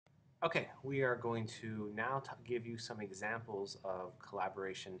Okay, we are going to now give you some examples of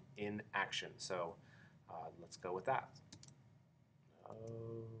collaboration in action. So let's go with that.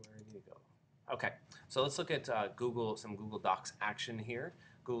 Oh, where did you go? Okay, so let's look at some Google Docs action here.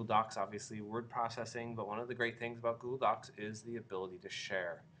 Google Docs, obviously word processing, but one of the great things about Google Docs is the ability to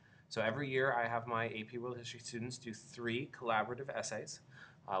share. So every year I have my AP World History students do 3 collaborative essays.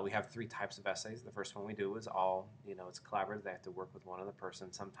 We have 3 types of essays. The first one we do is all, it's collaborative. They have to work with one other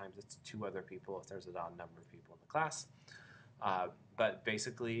person. Sometimes it's 2 other people if there's an odd number of people in the class. But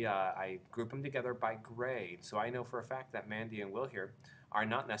basically, I group them together by grade. So I know for a fact that Mandy and Will here are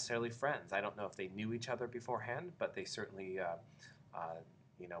not necessarily friends. I don't know if they knew each other beforehand, but they certainly,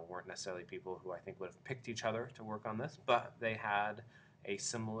 weren't necessarily people who I think would have picked each other to work on this. But they had a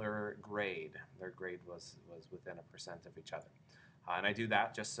similar grade. Their grade was within a percent of each other. And I do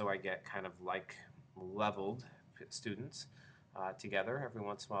that just so I get kind of like leveled students together. Every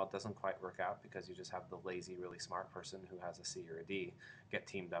once in a while it doesn't quite work out because you just have the lazy, really smart person who has a C or a D get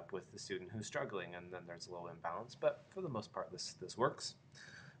teamed up with the student who's struggling, and then there's a little imbalance. But for the most part, this works.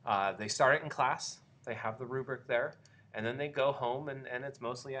 They start it in class. They have the rubric there, and then they go home, and it's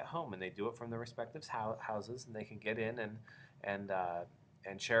mostly at home, and they do it from their respective houses, and they can get in and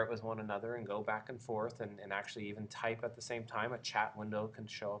and share it with one another and go back and forth and actually even type at the same time. A chat window can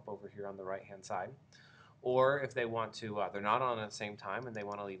show up over here on the right hand side. Or if they want to, they're not on at the same time and they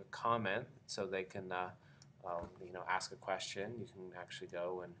want to leave a comment so they can, ask a question. You can actually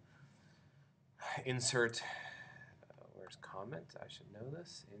go and insert, where's comment? I should know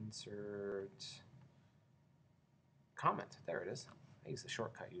this. Insert comment. There it is. I use the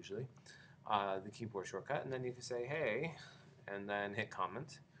shortcut usually, the keyboard shortcut. And then you can say, hey, and then hit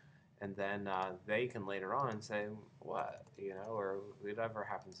comment. And then they can later on say what, or whatever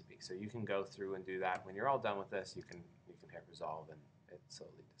happens to be. So you can go through and do that. When you're all done with this, you can hit resolve and it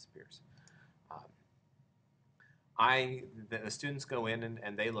slowly disappears. Um, the students go in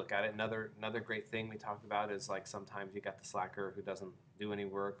and they look at it. Another great thing we talked about is like sometimes you got the slacker who doesn't do any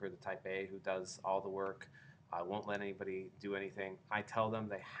work or the type A who does all the work, won't let anybody do anything. I tell them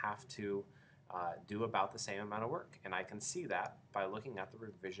they have to do about the same amount of work, and I can see that by looking at the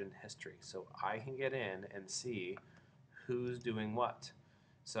revision history. So I can get in and see who's doing what.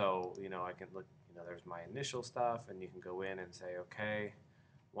 So I can look. There's my initial stuff, and you can go in and say, okay,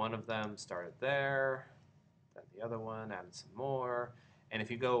 one of them started there, then the other one added some more. And if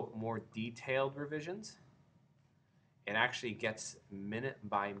you go more detailed revisions, it actually gets minute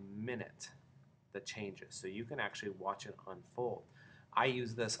by minute the changes. So you can actually watch it unfold. I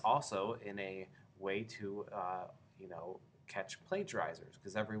use this also in a way to, catch plagiarizers,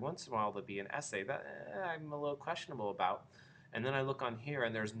 because every once in a while there'll be an essay that I'm a little questionable about. And then I look on here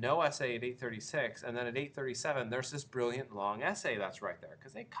and there's no essay at 836, and then at 837 there's this brilliant long essay that's right there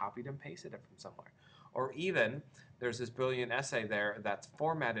because they copied and pasted it from somewhere. Or even there's this brilliant essay there that's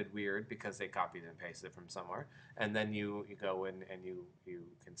formatted weird because they copied and pasted it from somewhere, and then you go in and you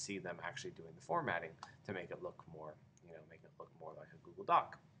can see them actually doing the formatting to make it look more, make it look more like a Google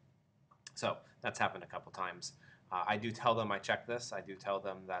Doc. So that's happened a couple times. I do tell them I check this. I do tell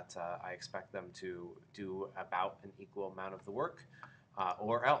them that I expect them to do about an equal amount of the work,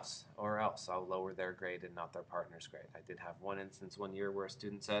 or else I'll lower their grade and not their partner's grade. I did have one instance one year where a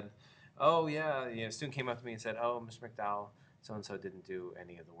student said, "Oh yeah," a student came up to me and said, "Oh, Mr. McDowell, so and so didn't do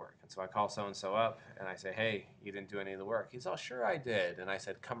any of the work." And so I call so and so up and I say, "Hey, you didn't do any of the work." He's, "Oh, sure I did." And I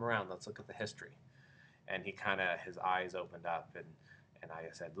said, "Come around, let's look at the history." And he kind of, his eyes opened up, and I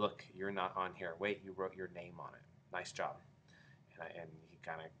said, "Look, you're not on here. Wait, you wrote your name on it. Nice job." And he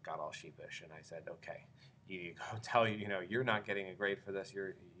kind of got all sheepish, and I said, "Okay, you go tell you're not getting a grade for this.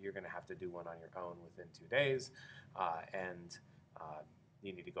 You're going to have to do one on your own within 2 days, and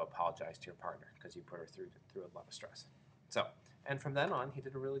you need to go apologize to your partner because you put her through a lot of stress." So, and from then on, he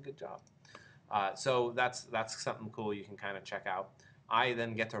did a really good job. So that's something cool you can kind of check out. I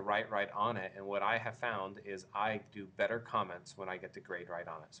then get to write right on it, and what I have found is I do better comments when I get to grade right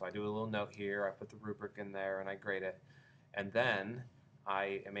on it. So I do a little note here, I put the rubric in there, and I grade it, and then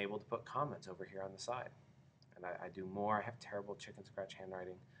I am able to put comments over here on the side. And I do more. I have terrible chicken scratch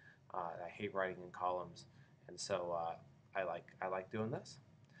handwriting. I hate writing in columns, and so I like doing this.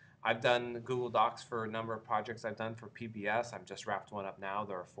 I've done Google Docs for a number of projects I've done for PBS. I've just wrapped one up now.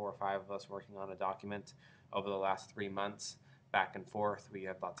 There are 4 or 5 of us working on a document over the last 3 months, back and forth. We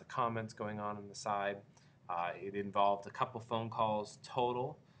had lots of comments going on the side. It involved a couple phone calls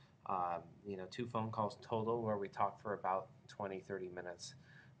total, 2 phone calls total where we talked for about 20, 30 minutes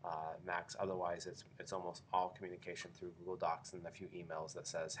max. Otherwise, it's almost all communication through Google Docs and a few emails that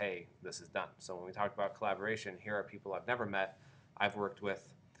says, hey, this is done. So when we talk about collaboration, here are people I've never met, I've worked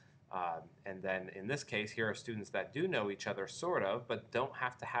with, And then in this case, here are students that do know each other, sort of, but don't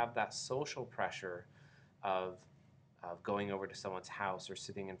have to have that social pressure of, of going over to someone's house or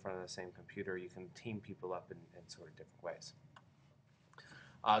sitting in front of the same computer. You can team people up in sort of different ways.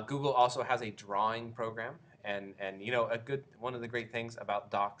 Google also has a drawing program, and you know, a good one of the great things about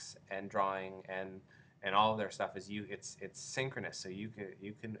Docs and drawing and all of their stuff is it's synchronous, so you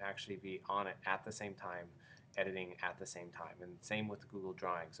can actually be on it at the same time, editing at the same time, and same with Google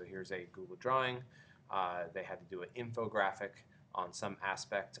Drawing. So here's a Google Drawing. They had to do an infographic on some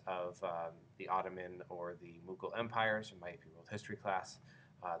aspect of the Ottoman or the Mughal empires in my AP World History class.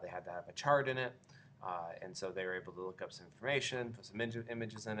 They had to have a chart in it. And so they were able to look up some information, put some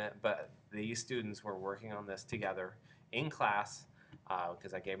images in it. But these students were working on this together in class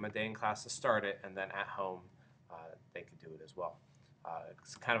because I gave them a day in class to start it, and then at home they could do it as well.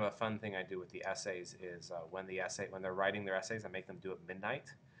 It's kind of a fun thing I do with the essays is when they're writing their essays, I make them do it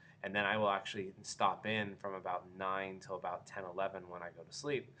midnight, and then I will actually stop in from about 9 till about 10, 11 when I go to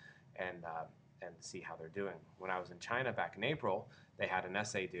sleep, and see how they're doing. When I was in China back in April, they had an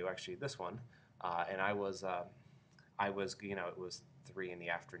essay due, actually this one, and it was 3 in the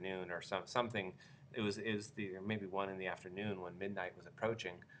afternoon or something. It was maybe 1 in the afternoon when midnight was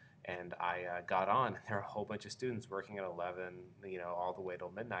approaching, and I got on. And there were a whole bunch of students working at 11, all the way till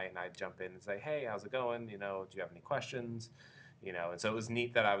midnight, and I'd jump in and say, "Hey, how's it going? Do you have any questions?" And so it was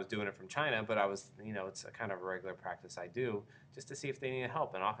neat that I was doing it from China, but it's a kind of a regular practice I do just to see if they need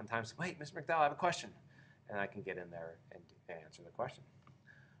help. And oftentimes, wait, Mr. McDowell, I have a question, and I can get in there and answer the question.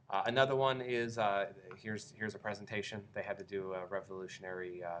 Another one is here's a presentation. They had to do a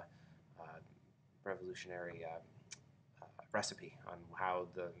revolutionary recipe on how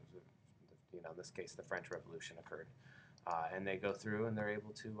in this case the French Revolution occurred, and they go through and they're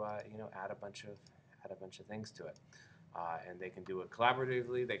able to add a bunch of things to it. And they can do it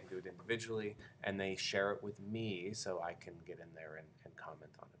collaboratively, they can do it individually, and they share it with me so I can get in there and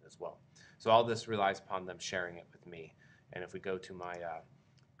comment on it as well. So all this relies upon them sharing it with me. And if we go to my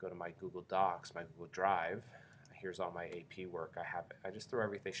Google Docs, my Google Drive, here's all my AP work. I just throw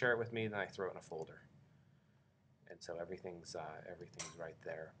everything, they share it with me, then I throw it in a folder. And so everything's right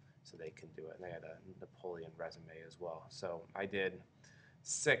there, so they can do it. And they had a Napoleon resume as well. So I did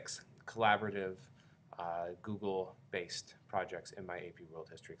 6 collaborative Google-based projects in my AP World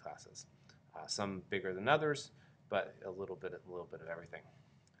History classes. Some bigger than others, but a little bit of everything.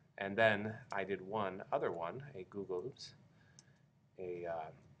 And then I did a Google,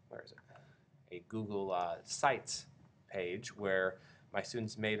 where is it? A Google Sites page where my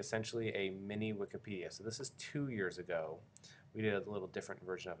students made essentially a mini Wikipedia. So this is 2 years ago. We did a little different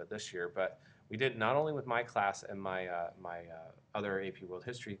version of it this year, but we did not only with my class and my other AP World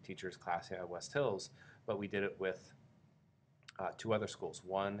History teachers class at West Hills, but we did it with 2 other schools,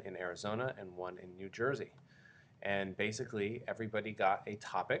 one in Arizona and one in New Jersey. And basically everybody got a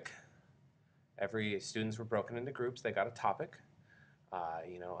topic. Every students were broken into groups. They got a topic.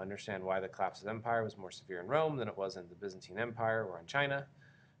 Understand why the collapse of empire was more severe in Rome than it was in the Byzantine Empire or in China.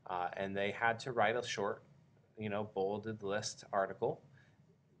 And they had to write a short, bolded list article.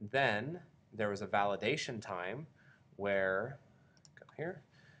 Then there was a validation time where,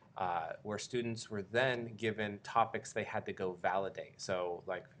 where students were then given topics they had to go validate. So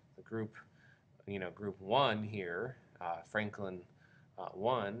like the group 1 here, Franklin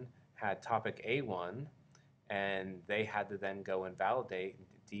 1, had topic A1, and they had to then go and validate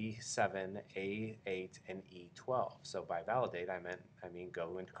D7, A8, and E12. So by validate, I mean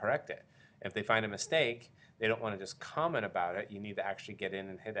go and correct it. If they find a mistake, they don't want to just comment about it. You need to actually get in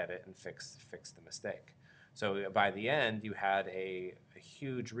and hit edit and fix the mistake. So by the end, you had a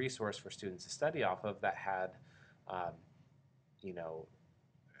huge resource for students to study off of that had, I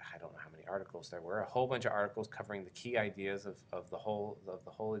don't know how many articles there were, a whole bunch of articles covering the key ideas of the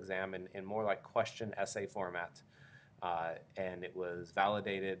whole exam in more like question essay format. And it was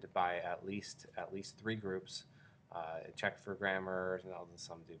validated by at least 3 groups, checked for grammar, and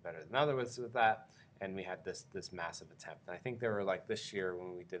some do better than others with that. And we had this massive attempt. And I think there were, like, this year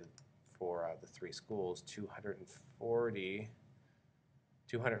when we did it for the 3 schools, 240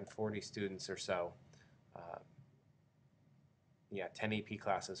 students or so. 10 EP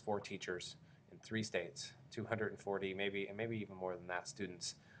classes, 4 teachers in 3 states, 240, maybe even more than that,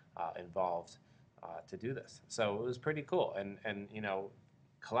 students involved to do this. So it was pretty cool and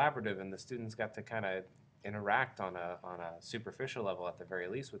collaborative, and the students got to kind of interact on a superficial level at the very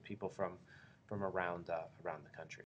least with people from around the country.